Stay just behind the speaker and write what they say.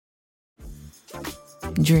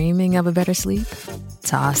Dreaming of a better sleep?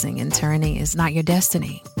 Tossing and turning is not your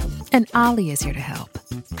destiny. And Ollie is here to help.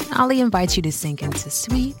 Ollie invites you to sink into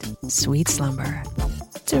sweet, sweet slumber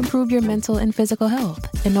to improve your mental and physical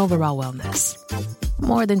health and overall wellness.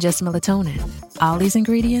 More than just melatonin, Ollie's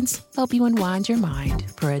ingredients help you unwind your mind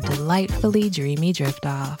for a delightfully dreamy drift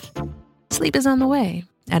off. Sleep is on the way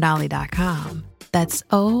at Ollie.com. That's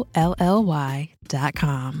OLLY.com.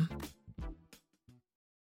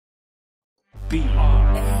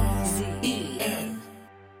 BRAZEN.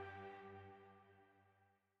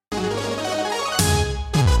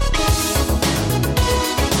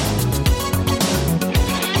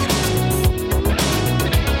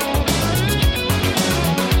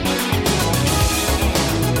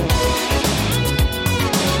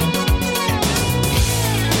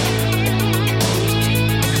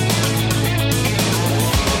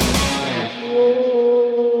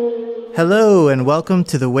 Hello and welcome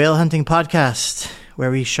to the Whale Hunting Podcast,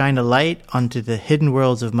 where we shine a light onto the hidden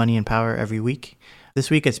worlds of money and power every week.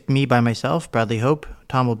 This week it's me by myself, Bradley Hope.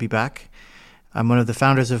 Tom will be back. I'm one of the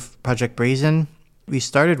founders of Project Brazen. We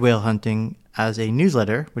started Whale Hunting as a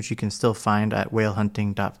newsletter, which you can still find at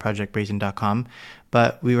whalehunting.projectbrazen.com.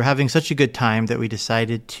 But we were having such a good time that we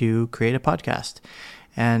decided to create a podcast.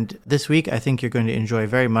 And this week I think you're going to enjoy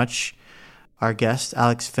very much our guest,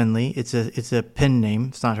 Alex Finley. It's a pen name.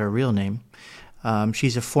 It's not her real name.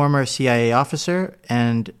 She's a former CIA officer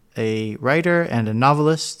and a writer and a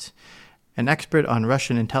novelist, an expert on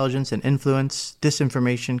Russian intelligence and influence,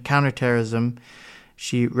 disinformation, counterterrorism.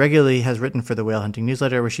 She regularly has written for the Whale Hunting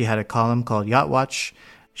newsletter, where she had a column called Yacht Watch.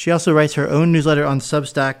 She also writes her own newsletter on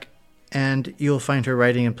Substack, and you'll find her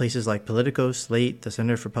writing in places like Politico, Slate, the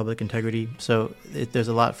Center for Public Integrity. So there's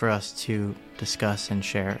a lot for us to discuss and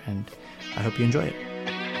share, and I hope you enjoy it.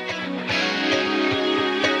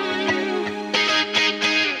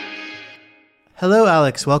 Hello,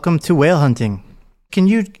 Alex. Welcome to Whale Hunting. Can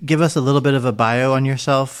you give us a little bit of a bio on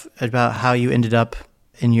yourself about how you ended up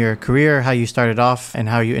in your career, how you started off, and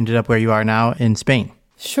how you ended up where you are now in Spain?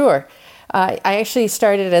 Sure. I actually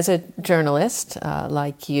started as a journalist,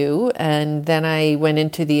 like you, and then I went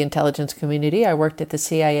into the intelligence community. I worked at the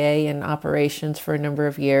CIA in operations for a number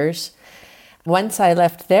of years. Once I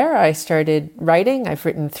left there, I started writing. I've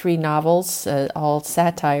written 3 novels, all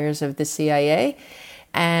satires of the CIA.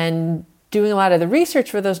 And doing a lot of the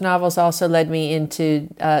research for those novels also led me into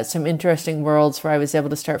some interesting worlds where I was able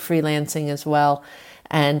to start freelancing as well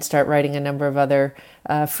and start writing a number of other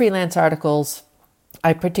freelance articles.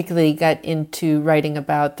 I particularly got into writing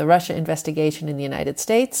about the Russia investigation in the United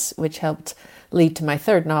States, which helped lead to my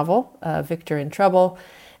 3rd novel, Victor in Trouble.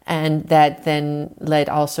 And that then led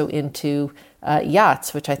also into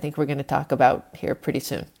Yachts, which I think we're going to talk about here pretty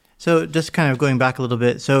soon. So just kind of going back a little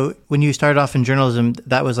bit. So when you started off in journalism,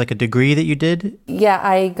 that was like a degree that you did? Yeah,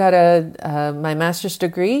 I got my master's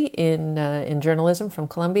degree in journalism from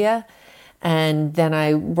Columbia. And then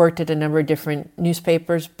I worked at a number of different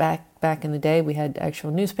newspapers back in the day. We had actual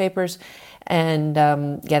newspapers. And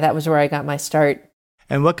that was where I got my start.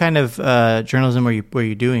 And what kind of journalism were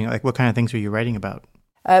you doing? Like what kind of things were you writing about?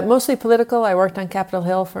 Mostly political. I worked on Capitol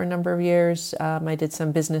Hill for a number of years. I did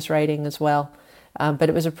some business writing as well. But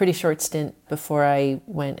it was a pretty short stint before I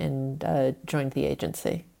went and joined the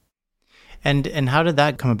agency. And how did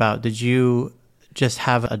that come about? Did you just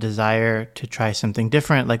have a desire to try something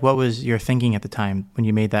different? Like what was your thinking at the time when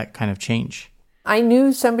you made that kind of change? I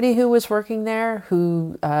knew somebody who was working there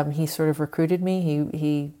who he sort of recruited me.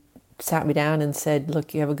 He sat me down and said,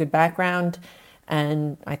 look, you have a good background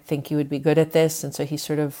and I think you would be good at this. And so he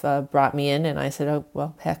sort of brought me in and I said, oh,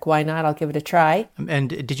 well, heck, why not? I'll give it a try. And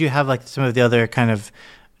did you have like some of the other kind of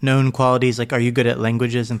known qualities? Like, are you good at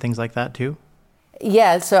languages and things like that too?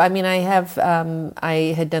 Yeah. So, I mean, I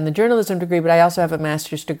had done the journalism degree, but I also have a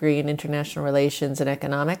master's degree in international relations and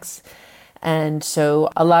economics. And so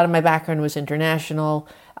a lot of my background was international.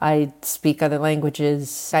 I speak other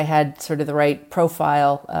languages. I had sort of the right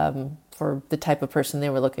profile for the type of person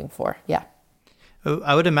they were looking for. Yeah.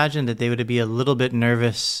 I would imagine that they would be a little bit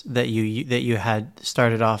nervous that you had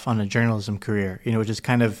started off on a journalism career, which is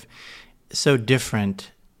kind of so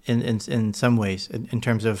different in some ways in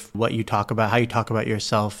terms of what you talk about, how you talk about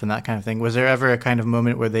yourself and that kind of thing. Was there ever a kind of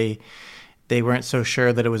moment where they weren't so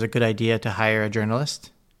sure that it was a good idea to hire a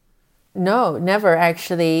journalist? No, never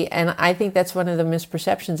actually. And I think that's one of the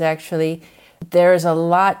misperceptions actually. There's a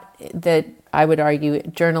lot that I would argue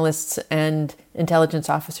journalists and intelligence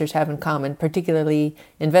officers have in common, particularly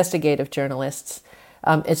investigative journalists.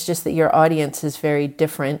 It's just that your audience is very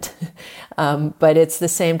different, but it's the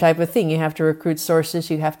same type of thing. You have to recruit sources.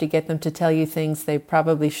 You have to get them to tell you things they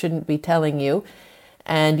probably shouldn't be telling you.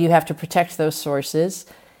 and you have to protect those sources.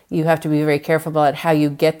 You have to be very careful about how you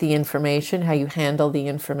get the information, how you handle the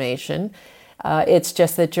information. It's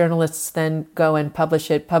just that journalists then go and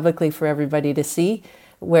publish it publicly for everybody to see,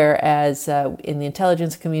 whereas in the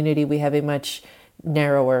intelligence community, we have a much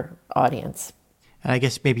narrower audience. And I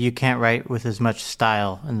guess maybe you can't write with as much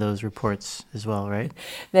style in those reports as well, right?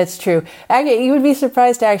 That's true. You would be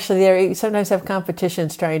surprised, actually. They sometimes have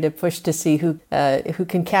competitions trying to push to see who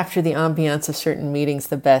can capture the ambiance of certain meetings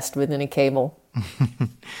the best within a cable.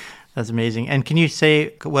 That's amazing. And can you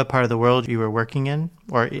say what part of the world you were working in?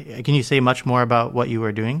 Or can you say much more about what you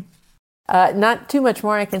were doing? Not too much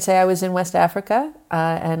more. I can say I was in West Africa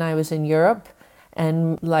and I was in Europe.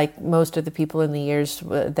 And like most of the people in the years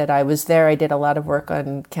that I was there, I did a lot of work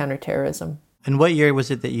on counterterrorism. And what year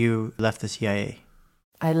was it that you left the CIA?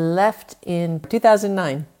 I left in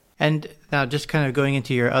 2009. And now just kind of going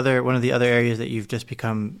into one of the other areas that you've just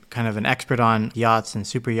become kind of an expert on, yachts and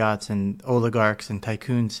super yachts and oligarchs and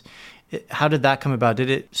tycoons. How did that come about? Did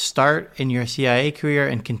it start in your CIA career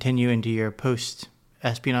and continue into your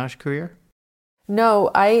post-espionage career?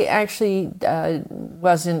 No, I actually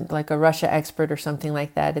wasn't like a Russia expert or something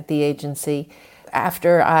like that at the agency.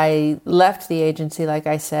 After I left the agency, like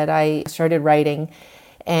I said, I started writing,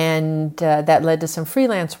 and that led to some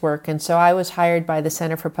freelance work. And so I was hired by the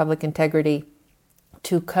Center for Public Integrity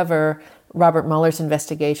to cover Robert Mueller's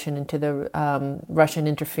investigation into the Russian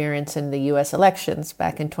interference in the U.S. elections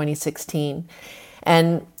back in 2016.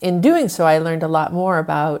 And in doing so, I learned a lot more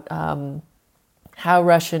about how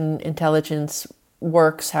Russian intelligence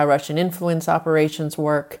works, how Russian influence operations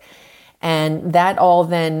work. And that all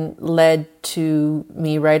then led to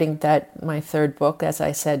me writing my third book, as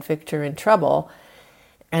I said, Victor in Trouble.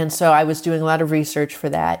 And so I was doing a lot of research for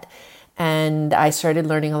that. And I started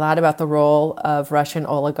learning a lot about the role of Russian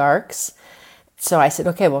oligarchs. So I said,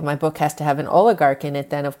 okay, well, my book has to have an oligarch in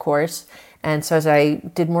it then, of course. And so as I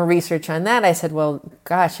did more research on that, I said, well,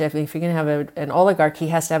 gosh, if you're going to have an oligarch, he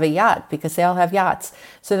has to have a yacht because they all have yachts.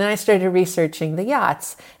 So then I started researching the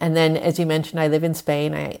yachts. And then, as you mentioned, I live in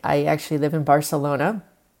Spain. I actually live in Barcelona.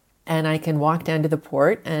 And I can walk down to the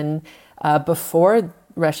port. And before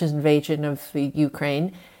Russia's invasion of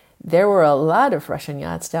Ukraine, there were a lot of Russian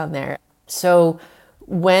yachts down there. So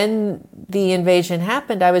when the invasion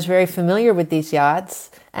happened, I was very familiar with these yachts.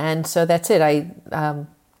 And so that's it.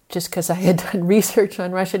 Just because I had done research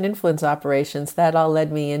on Russian influence operations, that all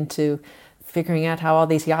led me into figuring out how all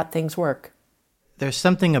these yacht things work. There's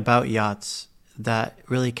something about yachts that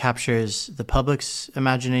really captures the public's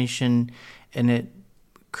imagination, and it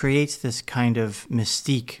creates this kind of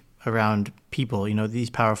mystique around people, these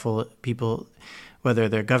powerful people, whether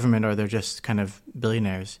they're government or they're just kind of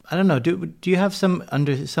billionaires. I don't know, do you have some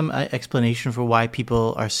explanation for why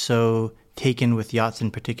people are so taken with yachts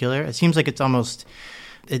in particular? It seems like it's almost...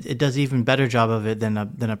 It does even better job of it than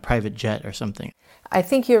a private jet or something. I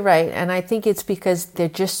think you're right, and I think it's because they're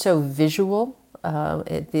just so visual,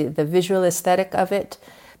 the visual aesthetic of it.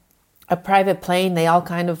 A private plane, they all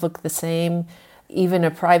kind of look the same. Even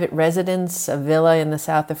a private residence, a villa in the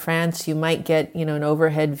south of France, you might get an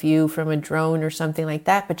overhead view from a drone or something like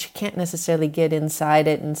that, but you can't necessarily get inside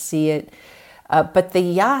it and see it. But the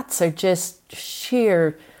yachts are just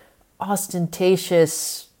sheer,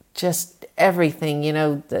 ostentatious, just everything,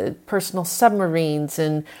 the personal submarines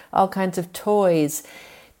and all kinds of toys.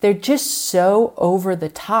 They're just so over the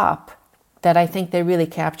top that I think they really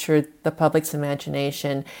capture the public's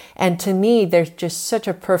imagination. And to me, they're just such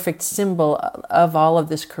a perfect symbol of all of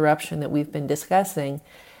this corruption that we've been discussing.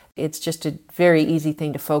 It's just a very easy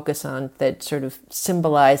thing to focus on that sort of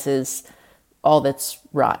symbolizes all that's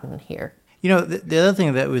rotten here. The other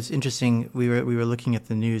thing that was interesting, we were looking at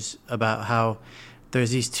the news about how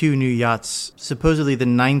there's these two new yachts, supposedly the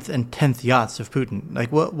 9th and 10th yachts of Putin. Like,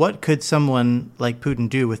 what could someone like Putin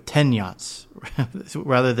do with 10 yachts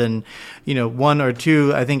rather than, one or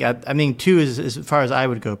two? I think two is as far as I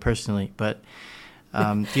would go personally. But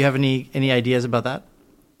do you have any ideas about that?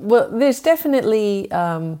 Well, there's definitely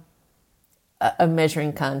a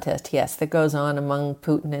measuring contest, yes, that goes on among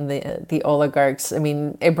Putin and the oligarchs. I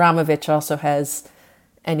mean, Abramovich also has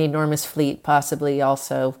an enormous fleet, possibly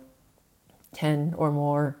also 10 or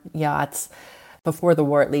more yachts. Before the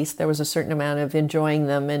war, at least, there was a certain amount of enjoying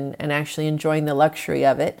them and actually enjoying the luxury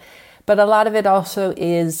of it. But a lot of it also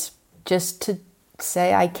is just to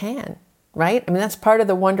say, I can, right? I mean, that's part of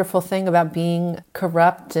the wonderful thing about being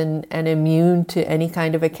corrupt and immune to any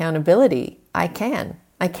kind of accountability. I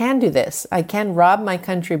can do this. I can rob my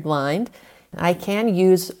country blind. I can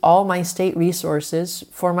use all my state resources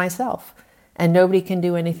for myself. And nobody can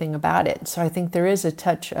do anything about it. So I think there is a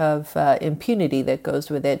touch of impunity that goes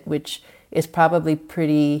with it, which is probably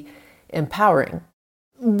pretty empowering.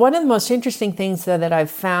 One of the most interesting things that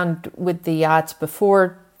I've found with the yachts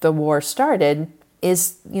before the war started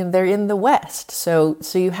is, they're in the West. So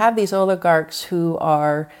you have these oligarchs who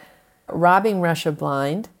are robbing Russia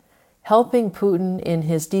blind, helping Putin in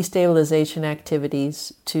his destabilization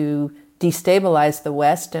activities to destabilize the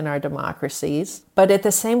West and our democracies. But at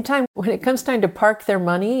the same time, when it comes time to park their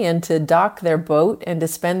money and to dock their boat and to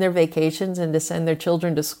spend their vacations and to send their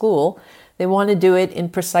children to school, they want to do it in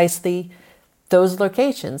precisely those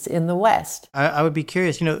locations in the West. I would be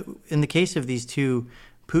curious, in the case of these two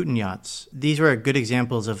Putin yachts, these were good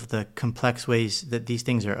examples of the complex ways that these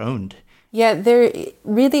things are owned. Yeah, there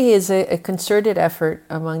really is a concerted effort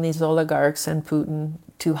among these oligarchs and Putin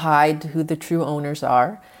to hide who the true owners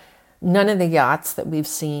are. None of the yachts that we've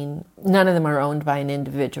seen, none of them are owned by an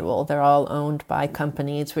individual. They're all owned by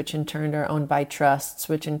companies, which in turn are owned by trusts,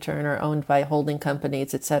 which in turn are owned by holding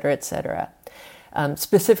companies, et cetera,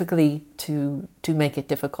 specifically to make it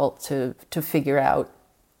difficult to figure out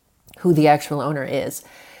who the actual owner is.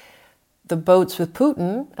 The boats with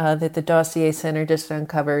Putin that the Dossier Center just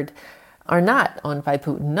uncovered are not owned by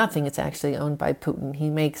Putin. Nothing is actually owned by Putin. He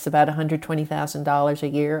makes about $120,000 a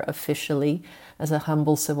year officially as a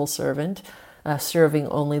humble civil servant, serving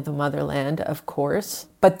only the motherland, of course.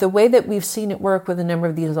 But the way that we've seen it work with a number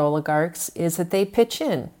of these oligarchs is that they pitch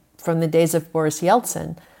in. From the days of Boris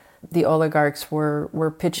Yeltsin, the oligarchs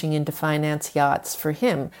were pitching in to finance yachts for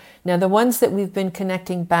him. Now, the ones that we've been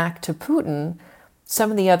connecting back to Putin,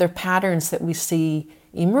 some of the other patterns that we see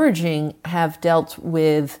emerging have dealt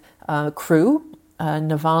with crew.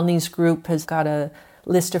 Navalny's group has got a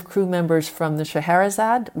list of crew members from the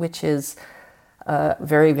Scheherazade, which is a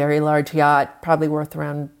very, very large yacht, probably worth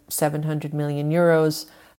around 700 million euros,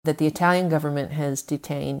 that the Italian government has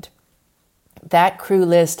detained. That crew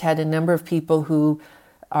list had a number of people who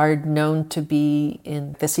are known to be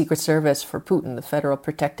in the Secret Service for Putin, the Federal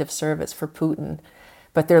Protective Service for Putin,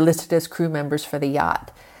 but they're listed as crew members for the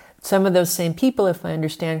yacht. Some of those same people, if I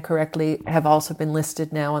understand correctly, have also been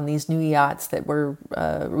listed now on these new yachts that were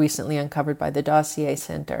recently uncovered by the Dossier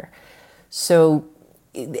Center. So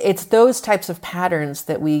it's those types of patterns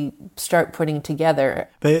that we start putting together.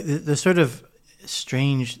 But the sort of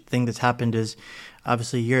strange thing that's happened is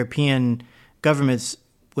obviously European governments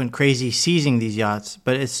went crazy seizing these yachts,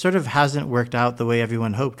 but it sort of hasn't worked out the way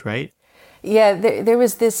everyone hoped, right? Yeah, there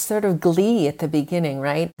was this sort of glee at the beginning,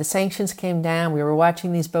 right? The sanctions came down, we were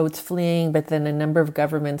watching these boats fleeing, but then a number of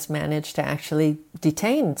governments managed to actually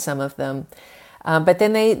detain some of them. But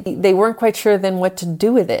then they weren't quite sure then what to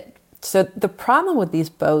do with it. So the problem with these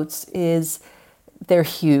boats is they're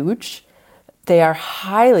huge, they are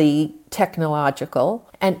highly technological,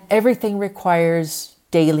 and everything requires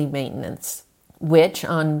daily maintenance, which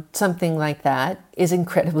on something like that is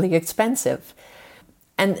incredibly expensive.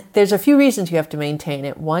 And there's a few reasons you have to maintain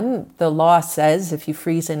it. One, the law says if you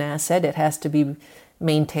freeze an asset, it has to be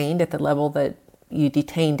maintained at the level that you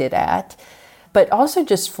detained it at, but also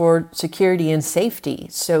just for security and safety.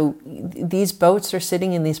 So these boats are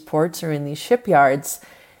sitting in these ports or in these shipyards.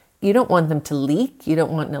 You don't want them to leak. You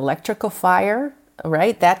don't want an electrical fire,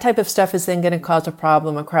 right? That type of stuff is then going to cause a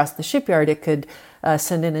problem across the shipyard. It could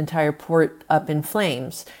send an entire port up in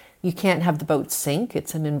flames. You can't have the boat sink.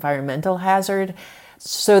 It's an environmental hazard.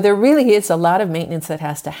 So there really is a lot of maintenance that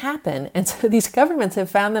has to happen. And so these governments have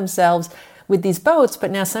found themselves with these boats, but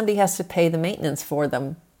now somebody has to pay the maintenance for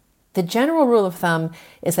them. The general rule of thumb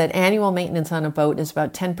is that annual maintenance on a boat is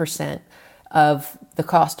about 10% of the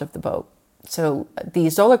cost of the boat. So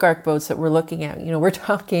these oligarch boats that we're looking at, we're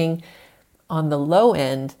talking on the low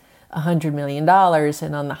end, $100 million,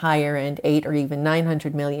 and on the higher end, $800 or even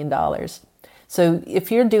 $900 million. So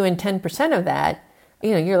if you're doing 10% of that,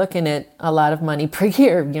 you're looking at a lot of money per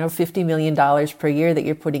year, $50 million per year that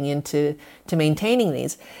you're putting into maintaining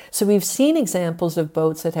these. So we've seen examples of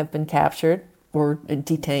boats that have been captured or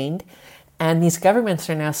detained, and these governments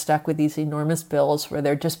are now stuck with these enormous bills where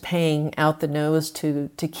they're just paying out the nose to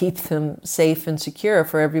keep them safe and secure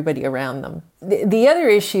for everybody around them. The other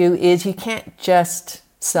issue is you can't just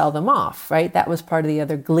sell them off, right? That was part of the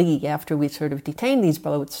other glee after we sort of detained these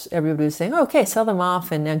boats. Everybody was saying, okay, sell them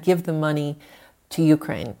off and now give the money to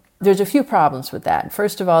Ukraine. There's a few problems with that.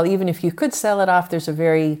 First of all, even if you could sell it off, there's a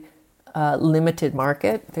very limited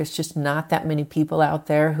market. There's just not that many people out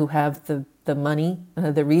there who have the money,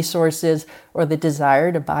 the resources, or the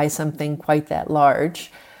desire to buy something quite that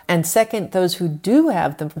large. And second, those who do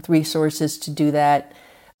have the resources to do that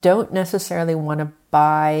don't necessarily want to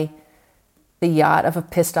buy the yacht of a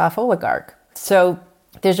pissed off oligarch. So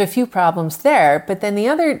There's a few problems there, but then the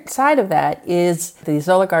other side of that is these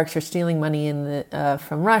oligarchs are stealing money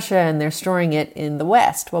from Russia and they're storing it in the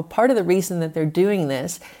West. Well, part of the reason that they're doing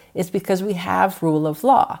this is because we have rule of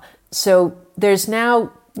law. So there's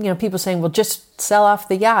now, people saying, well, just sell off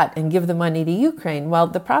the yacht and give the money to Ukraine. Well,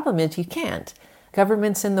 the problem is you can't.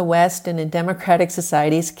 Governments in the West and in democratic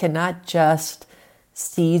societies cannot just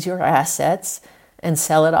seize your assets and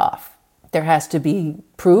sell it off. There has to be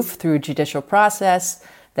proof through a judicial process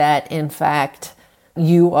that, in fact,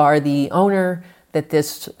 you are the owner, that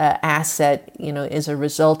this asset, is a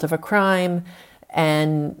result of a crime.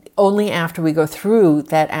 And only after we go through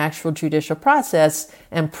that actual judicial process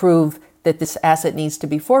and prove that this asset needs to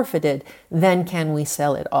be forfeited, then can we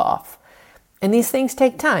sell it off. And these things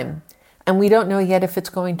take time. And we don't know yet if it's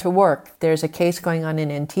going to work. There's a case going on in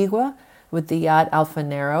Antigua with the yacht Alfa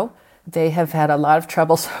Nero. They have had a lot of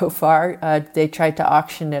trouble so far. They tried to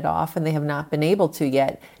auction it off and they have not been able to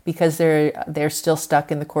yet because they're still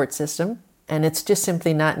stuck in the court system. And it's just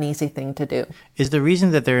simply not an easy thing to do. Is the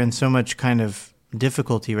reason that they're in so much kind of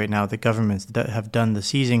difficulty right now, the governments that have done the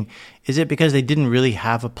seizing, is it because they didn't really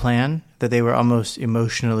have a plan, that they were almost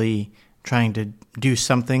emotionally trying to do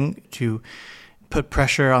something to put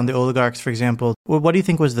pressure on the oligarchs, for example? Well, what do you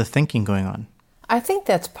think was the thinking going on? I think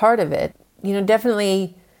that's part of it.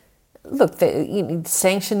 Definitely, look,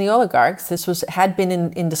 sanction the oligarchs. This had been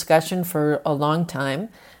in discussion for a long time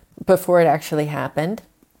before it actually happened.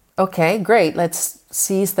 Okay, great. Let's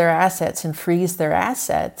seize their assets and freeze their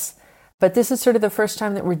assets. But this is sort of the first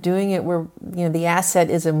time that we're doing it where, the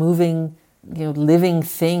asset is a moving, living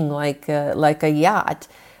thing like a yacht.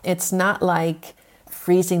 It's not like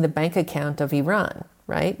freezing the bank account of Iran,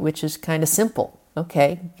 right? Which is kind of simple.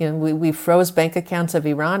 Okay, we froze bank accounts of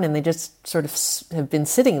Iran and they just sort of have been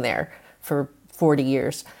sitting there for 40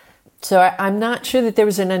 years. So I'm not sure that there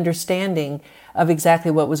was an understanding of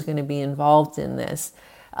exactly what was going to be involved in this.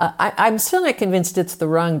 I'm still not convinced it's the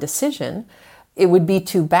wrong decision. It would be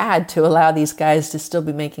too bad to allow these guys to still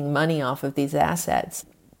be making money off of these assets.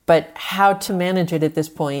 But how to manage it at this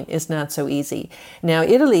point is not so easy. Now,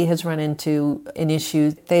 Italy has run into an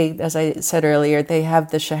issue. They, as I said earlier, they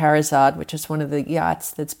have the Scheherazade, which is one of the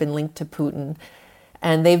yachts that's been linked to Putin,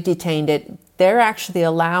 and they've detained it. They're actually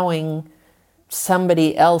allowing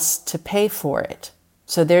somebody else to pay for it.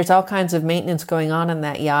 So there's all kinds of maintenance going on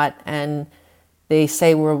that yacht, and they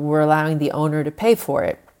say we're allowing the owner to pay for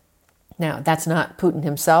it. Now, that's not Putin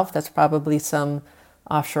himself. That's probably some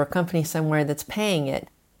offshore company somewhere that's paying it.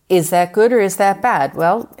 Is that good or is that bad?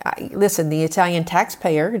 Well, listen, the Italian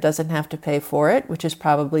taxpayer doesn't have to pay for it, which is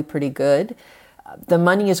probably pretty good. The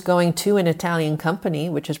money is going to an Italian company,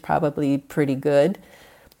 which is probably pretty good.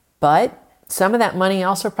 But some of that money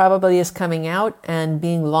also probably is coming out and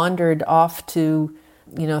being laundered off to,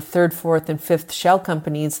 third, fourth, and fifth shell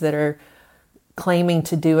companies that are claiming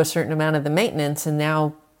to do a certain amount of the maintenance. And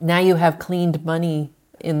now you have cleaned money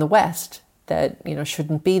in the West that,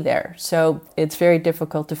 shouldn't be there. So it's very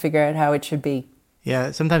difficult to figure out how it should be.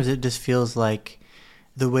 Yeah, sometimes it just feels like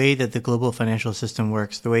the way that the global financial system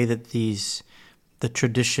works, the way that the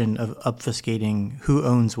tradition of obfuscating who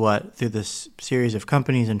owns what through this series of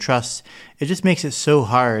companies and trusts, it just makes it so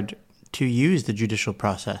hard to use the judicial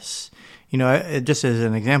process. Just as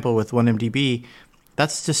an example with 1MDB,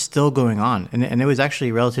 that's just still going on. And it was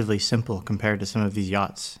actually relatively simple compared to some of these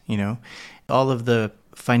yachts, All of the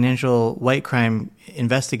financial white crime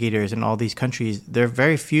investigators in all these countries,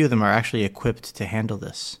 very few of them are actually equipped to handle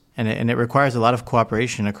this. And it requires a lot of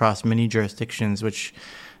cooperation across many jurisdictions, which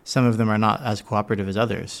some of them are not as cooperative as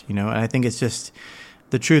others, And I think it's just,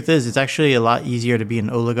 the truth is, it's actually a lot easier to be an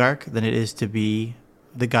oligarch than it is to be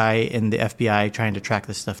the guy in the FBI trying to track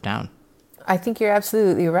this stuff down. I think you're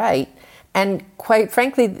absolutely right. And quite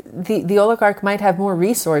frankly, the oligarch might have more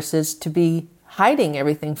resources to be hiding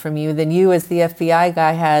everything from you than you as the FBI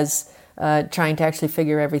guy has trying to actually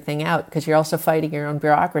figure everything out, because you're also fighting your own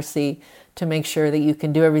bureaucracy to make sure that you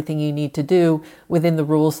can do everything you need to do within the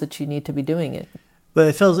rules that you need to be doing it. But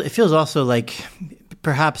it feels also like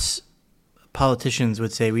perhaps politicians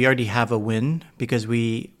would say we already have a win because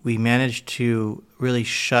we managed to really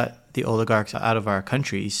shut the oligarchs out of our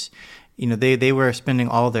countries. They were spending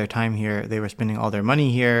all their time here. They were spending all their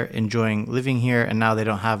money here, enjoying living here, and now they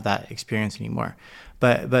don't have that experience anymore.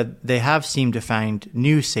 But they have seemed to find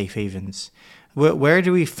new safe havens. Where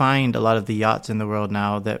do we find a lot of the yachts in the world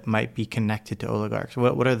now that might be connected to oligarchs?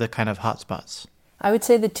 What are the kind of hotspots? I would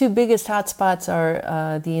say the two biggest hotspots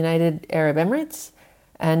are the United Arab Emirates,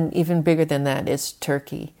 and even bigger than that is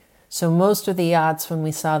Turkey. So most of the yachts, when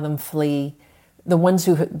we saw them flee, The ones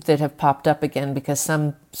that have popped up again, because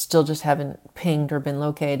some still just haven't pinged or been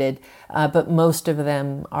located, but most of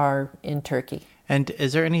them are in Turkey. And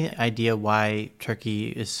is there any idea why Turkey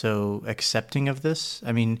is so accepting of this?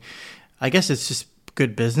 I mean, I guess it's just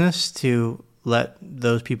good business to let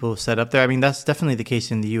those people set up there. I mean, that's definitely the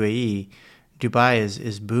case in the UAE. Dubai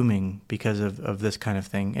is booming because of this kind of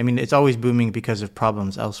thing. I mean, it's always booming because of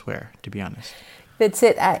problems elsewhere, to be honest. That's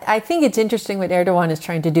it. I think it's interesting what Erdogan is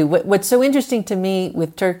trying to do. What's so interesting to me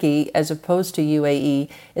with Turkey as opposed to UAE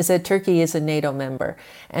is that Turkey is a NATO member.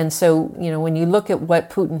 And so, when you look at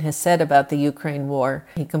what Putin has said about the Ukraine war,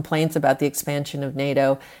 he complains about the expansion of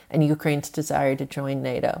NATO and Ukraine's desire to join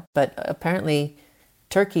NATO. But apparently,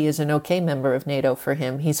 Turkey is an okay member of NATO for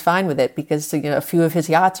him. He's fine with it because a few of his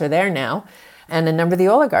yachts are there now and a number of the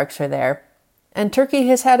oligarchs are there. And Turkey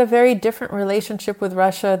has had a very different relationship with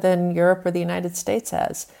Russia than Europe or the United States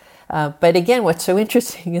has. But again, what's so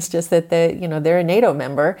interesting is just that they're a NATO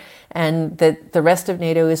member, and that the rest of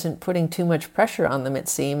NATO isn't putting too much pressure on them, it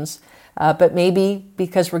seems. But maybe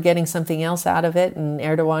because we're getting something else out of it, and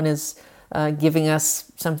Erdogan is giving us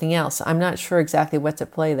something else. I'm not sure exactly what's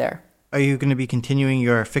at play there. Are you going to be continuing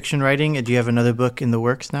your fiction writing? Do you have another book in the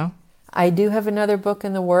works now? I do have another book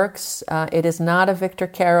in the works. It is not a Victor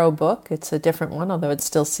Caro book. It's a different one, although it's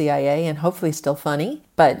still CIA and hopefully still funny.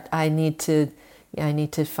 But I need to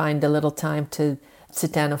find a little time to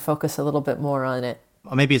sit down and focus a little bit more on it.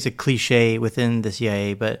 Well, maybe it's a cliche within the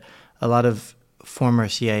CIA, but a lot of former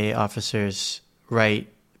CIA officers write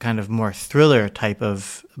kind of more thriller type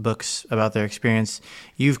of books about their experience.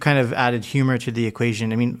 You've kind of added humor to the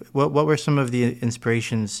equation. I mean, what were some of the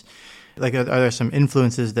inspirations? Like, are there some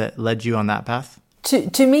influences that led you on that path?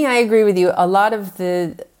 To me, I agree with you. A lot of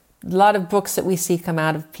books that we see come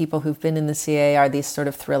out of people who've been in the CIA are these sort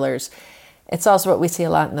of thrillers. It's also what we see a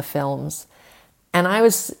lot in the films. And I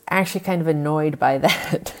was actually kind of annoyed by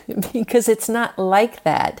that because it's not like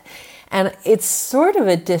that. And it's sort of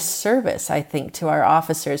a disservice, I think, to our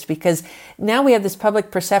officers, because now we have this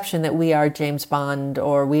public perception that we are James Bond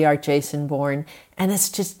or we are Jason Bourne, and it's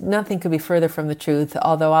just nothing could be further from the truth,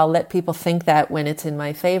 although I'll let people think that when it's in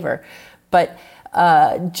my favor. But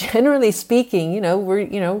generally speaking,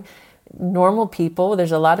 we're, normal people.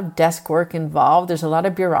 There's a lot of desk work involved. There's a lot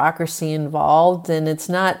of bureaucracy involved, and it's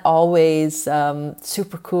not always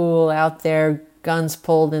super cool out there, guns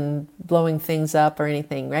pulled and blowing things up or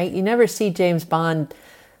anything, right? You never see James Bond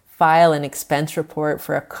file an expense report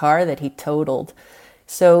for a car that he totaled.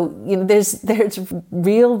 So, there's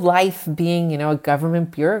real life being, a government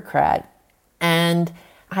bureaucrat. And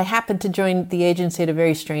I happened to join the agency at a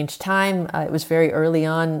very strange time. It was very early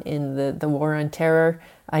on in the war on terror.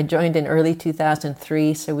 I joined in early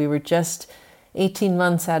 2003, so we were just 18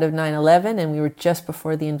 months out of 9/11, and we were just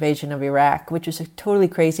before the invasion of Iraq, which was a totally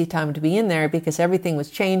crazy time to be in there because everything was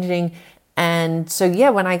changing. And so,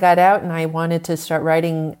 when I got out and I wanted to start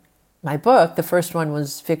writing my book, the first one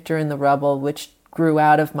was Victor in the Rubble, which grew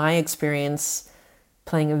out of my experience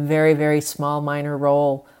playing a very, very small minor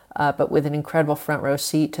role, but with an incredible front row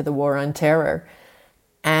seat to the war on terror.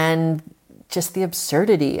 And just the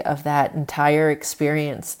absurdity of that entire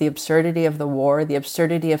experience, the absurdity of the war, the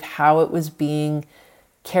absurdity of how it was being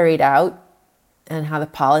carried out and how the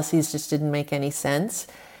policies just didn't make any sense.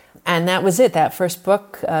 And that was it. That first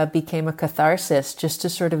book became a catharsis just to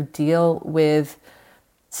sort of deal with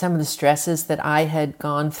some of the stresses that I had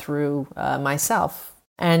gone through myself.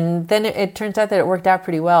 And then it turns out that it worked out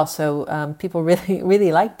pretty well. So people really,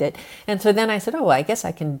 really liked it. And so then I said, I guess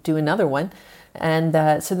I can do another one.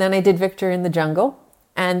 And so then I did Victor in the Jungle.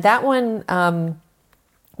 And that one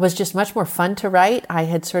was just much more fun to write. I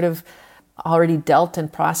had sort of already dealt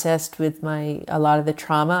and processed with a lot of the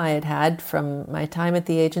trauma I had had from my time at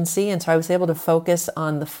the agency. And so I was able to focus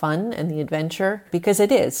on the fun and the adventure because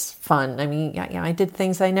it is fun. I mean, I did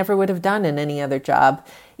things I never would have done in any other job,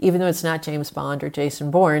 even though it's not James Bond or Jason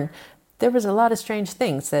Bourne. There was a lot of strange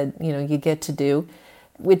things that, you get to do,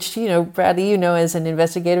 which, Bradley, as an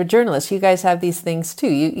investigative journalist, you guys have these things too.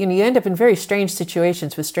 You end up in very strange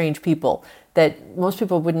situations with strange people that most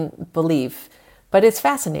people wouldn't believe. But it's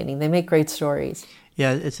fascinating. They make great stories.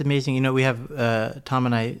 Yeah, it's amazing. We have, Tom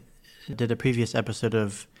and I did a previous episode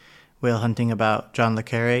of whale hunting about John le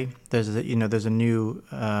Carré. There's a new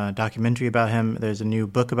documentary about him. There's a new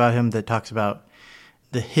book about him that talks about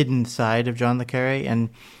the hidden side of John le Carré. And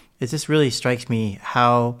it just really strikes me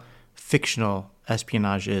how fictional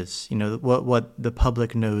espionage is. What the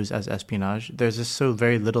public knows as espionage. There's just so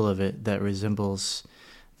very little of it that resembles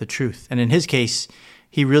the truth. And in his case,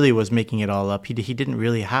 he really was making it all up. He didn't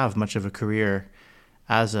really have much of a career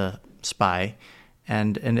as a spy.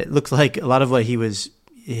 And it looks like a lot of what he was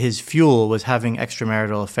his fuel was having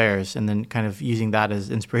extramarital affairs and then kind of using that as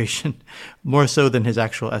inspiration, more so than his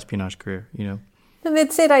actual espionage career, you know? And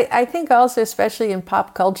that's it. I think also, especially in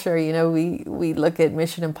pop culture, you know, we look at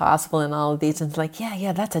Mission Impossible and all of these and it's like,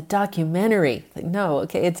 yeah, that's a documentary. Like, no,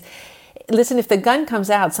 okay, listen, if the gun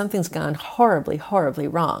comes out, something's gone horribly, horribly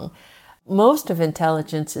wrong. Most of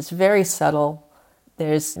intelligence is very subtle.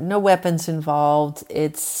 There's no weapons involved.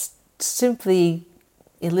 It's simply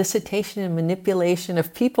elicitation and manipulation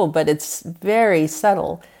of people, but it's very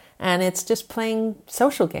subtle. And it's just playing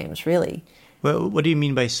social games, really. Well, what do you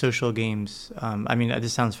mean by social games? I mean,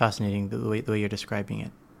 this sounds fascinating, the way you're describing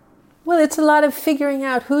it. Well, it's a lot of figuring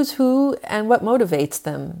out who's who and what motivates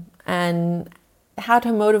them and how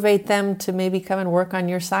to motivate them to maybe come and work on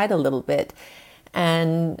your side a little bit.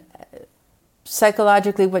 And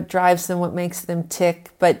psychologically, what drives them, what makes them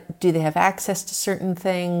tick, but do they have access to certain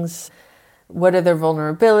things? What are their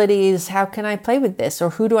vulnerabilities? How can I play with this?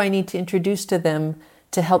 Or who do I need to introduce to them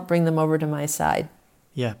to help bring them over to my side?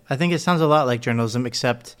 Yeah, I think it sounds a lot like journalism,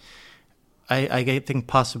 except I think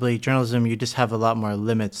possibly journalism, you just have a lot more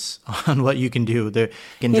limits on what you can do.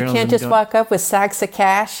 You can't just walk up with sacks of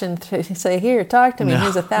cash and say, here, talk to me. No.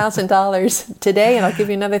 Here's $1,000 today and I'll give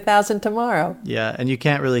you another $1,000 tomorrow. Yeah, and you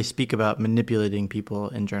can't really speak about manipulating people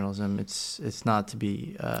in journalism. It's not to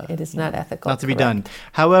be... it is not ethical. Not to be done.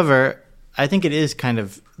 However, I think it is kind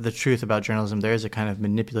of the truth about journalism. There is a kind of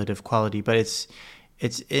manipulative quality, but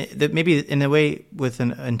maybe in a way with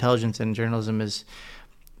intelligence and journalism is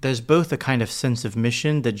there's both a kind of sense of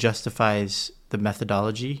mission that justifies the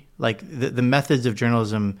methodology. Like the methods of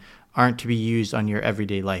journalism aren't to be used on your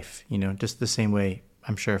everyday life, you know, just the same way,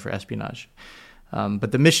 I'm sure, for espionage.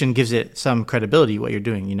 But the mission gives it some credibility, what you're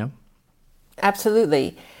doing, you know?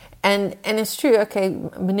 Absolutely. And it's true, okay,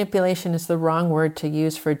 manipulation is the wrong word to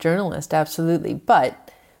use for a journalist, absolutely. But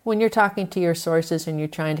when you're talking to your sources and you're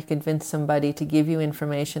trying to convince somebody to give you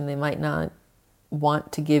information they might not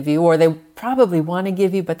want to give you, or they probably want to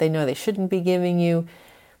give you, but they know they shouldn't be giving you,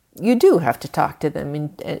 you do have to talk to them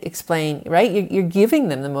and explain, right? You're giving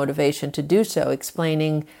them the motivation to do so,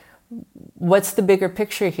 explaining what's the bigger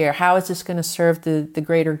picture here? How is this going to serve the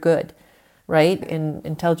greater good, right? In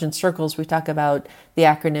intelligence circles, we talk about the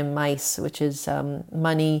acronym MICE, which is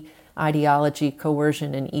money, ideology,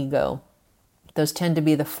 coercion, and ego. Those tend to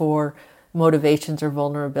be the 4 motivations or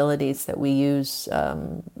vulnerabilities that we use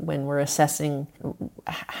when we're assessing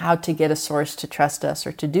how to get a source to trust us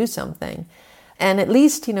or to do something. And at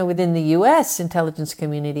least, you know, within the U.S. intelligence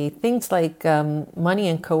community, things like money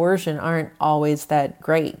and coercion aren't always that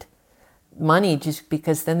great. Money, just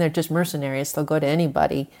because then they're just mercenaries, they'll go to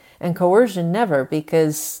anybody. And coercion, never,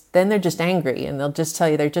 because then they're just angry and they're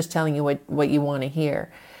just telling you what you want to hear.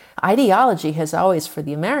 Ideology has always, for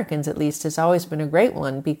the Americans at least, has always been a great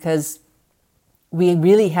one because we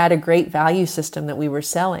really had a great value system that we were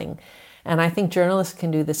selling. And I think journalists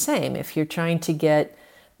can do the same. If you're trying to get,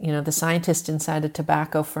 you know, the scientist inside a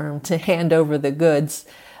tobacco firm to hand over the goods,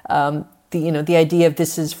 the idea of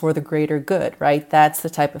this is for the greater good, right? That's the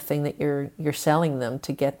type of thing that you're selling them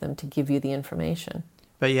to get them to give you the information.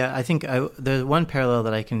 But yeah, I think there's one parallel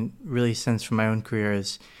that I can really sense from my own career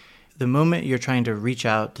is the moment you're trying to reach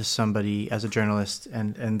out to somebody as a journalist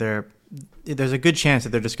and there's a good chance that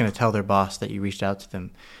they're just going to tell their boss that you reached out to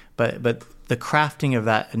them. But the crafting of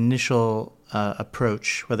that initial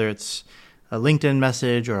approach, whether it's a LinkedIn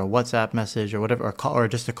message or a WhatsApp message or whatever, or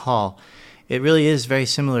just a call, it really is very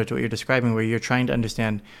similar to what you're describing, where you're trying to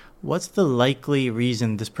understand what's the likely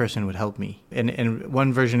reason this person would help me. And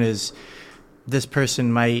one version is this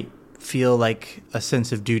person might feel like a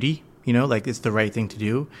sense of duty, you know, like it's the right thing to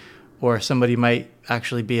do. Or somebody might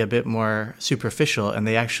actually be a bit more superficial, and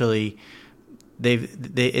they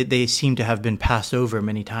seem to have been passed over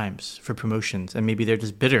many times for promotions, and maybe they're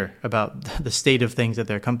just bitter about the state of things at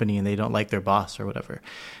their company, and they don't like their boss or whatever.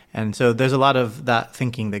 And so there's a lot of that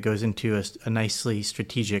thinking that goes into a nicely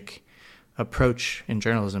strategic approach in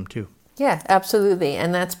journalism too. Yeah, absolutely,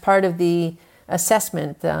 and that's part of the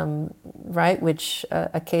assessment, right, which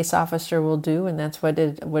a case officer will do, and that's what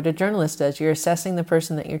a journalist does. You're assessing the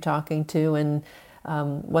person that you're talking to, and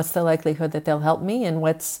what's the likelihood that they'll help me, and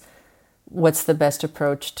what's the best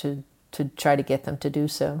approach to try to get them to do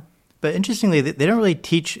so. But interestingly, they don't really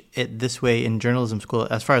teach it this way in journalism school,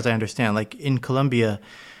 as far as I understand. Like in Columbia,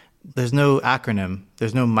 there's no acronym,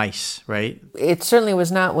 there's no MICE, right? It certainly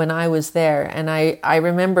was not when I was there, and I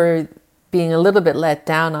remember being a little bit let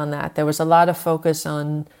down on that. There was a lot of focus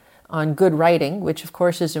on good writing, which of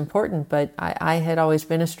course is important, but I had always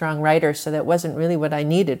been a strong writer, so that wasn't really what I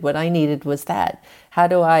needed. What I needed was that. How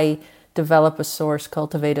do I develop a source,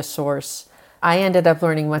 cultivate a source, I ended up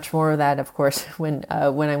learning much more of that, of course, when I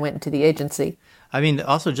went into the agency. I mean,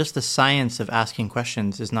 also just the science of asking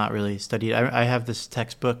questions is not really studied. I have this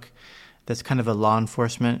textbook that's kind of a law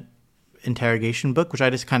enforcement interrogation book, which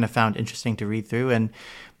I just kind of found interesting to read through. And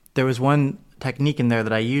there was one technique in there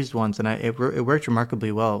that I used once, and it worked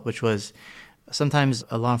remarkably well, which was sometimes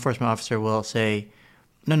a law enforcement officer will say,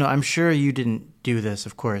 no, I'm sure you didn't do this,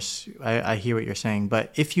 of course. I hear what you're saying.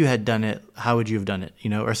 But if you had done it, how would you have done it?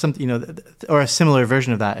 Or something, or a similar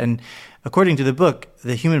version of that. And according to the book,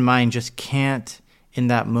 the human mind just can't, in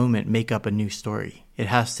that moment, make up a new story. It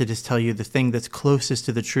has to just tell you the thing that's closest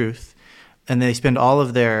to the truth. And they spend all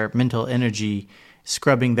of their mental energy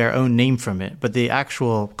scrubbing their own name from it, but the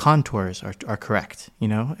actual contours are correct,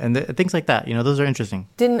 and things like that. Those are interesting.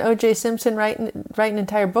 Didn't O.J. Simpson write an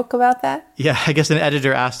entire book about that? Yeah, I guess an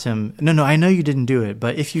editor asked him, no, I know you didn't do it,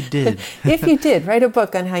 but if you did. If you did, write a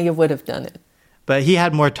book on how you would have done it. But he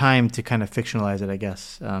had more time to kind of fictionalize it, I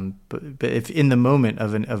guess. But if in the moment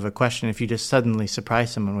of a question, if you just suddenly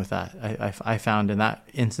surprise someone with that, I found in that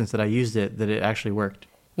instance that I used it, that it actually worked.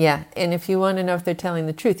 Yeah, and if you want to know if they're telling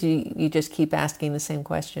the truth, you just keep asking the same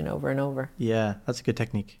question over and over. Yeah, that's a good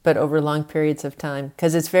technique. But over long periods of time,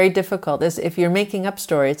 because it's very difficult. If you're making up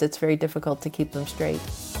stories, it's very difficult to keep them straight.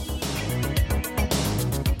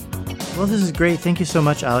 Well, this is great. Thank you so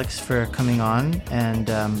much, Alex, for coming on. And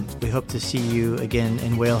we hope to see you again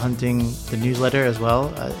in Whale Hunting, the newsletter as well.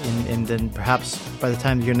 And then perhaps by the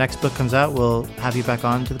time your next book comes out, we'll have you back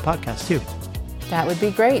on to the podcast too. That would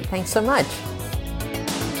be great. Thanks so much.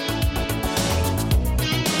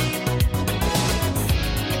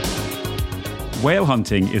 Whale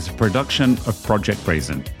Hunting is a production of Project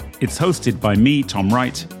Brazen. It's hosted by me, Tom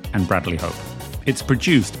Wright, and Bradley Hope. It's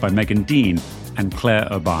produced by Megan Dean and Claire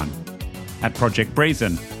Urban. At Project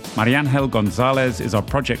Brazen, Mariangel Gonzalez is our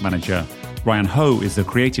project manager. Ryan Ho is the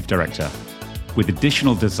creative director, with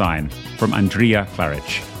additional design from Andrea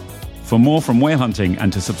Claridge. For more from Whale Hunting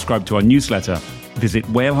and to subscribe to our newsletter, visit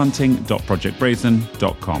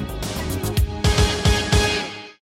whalehunting.projectbrazen.com.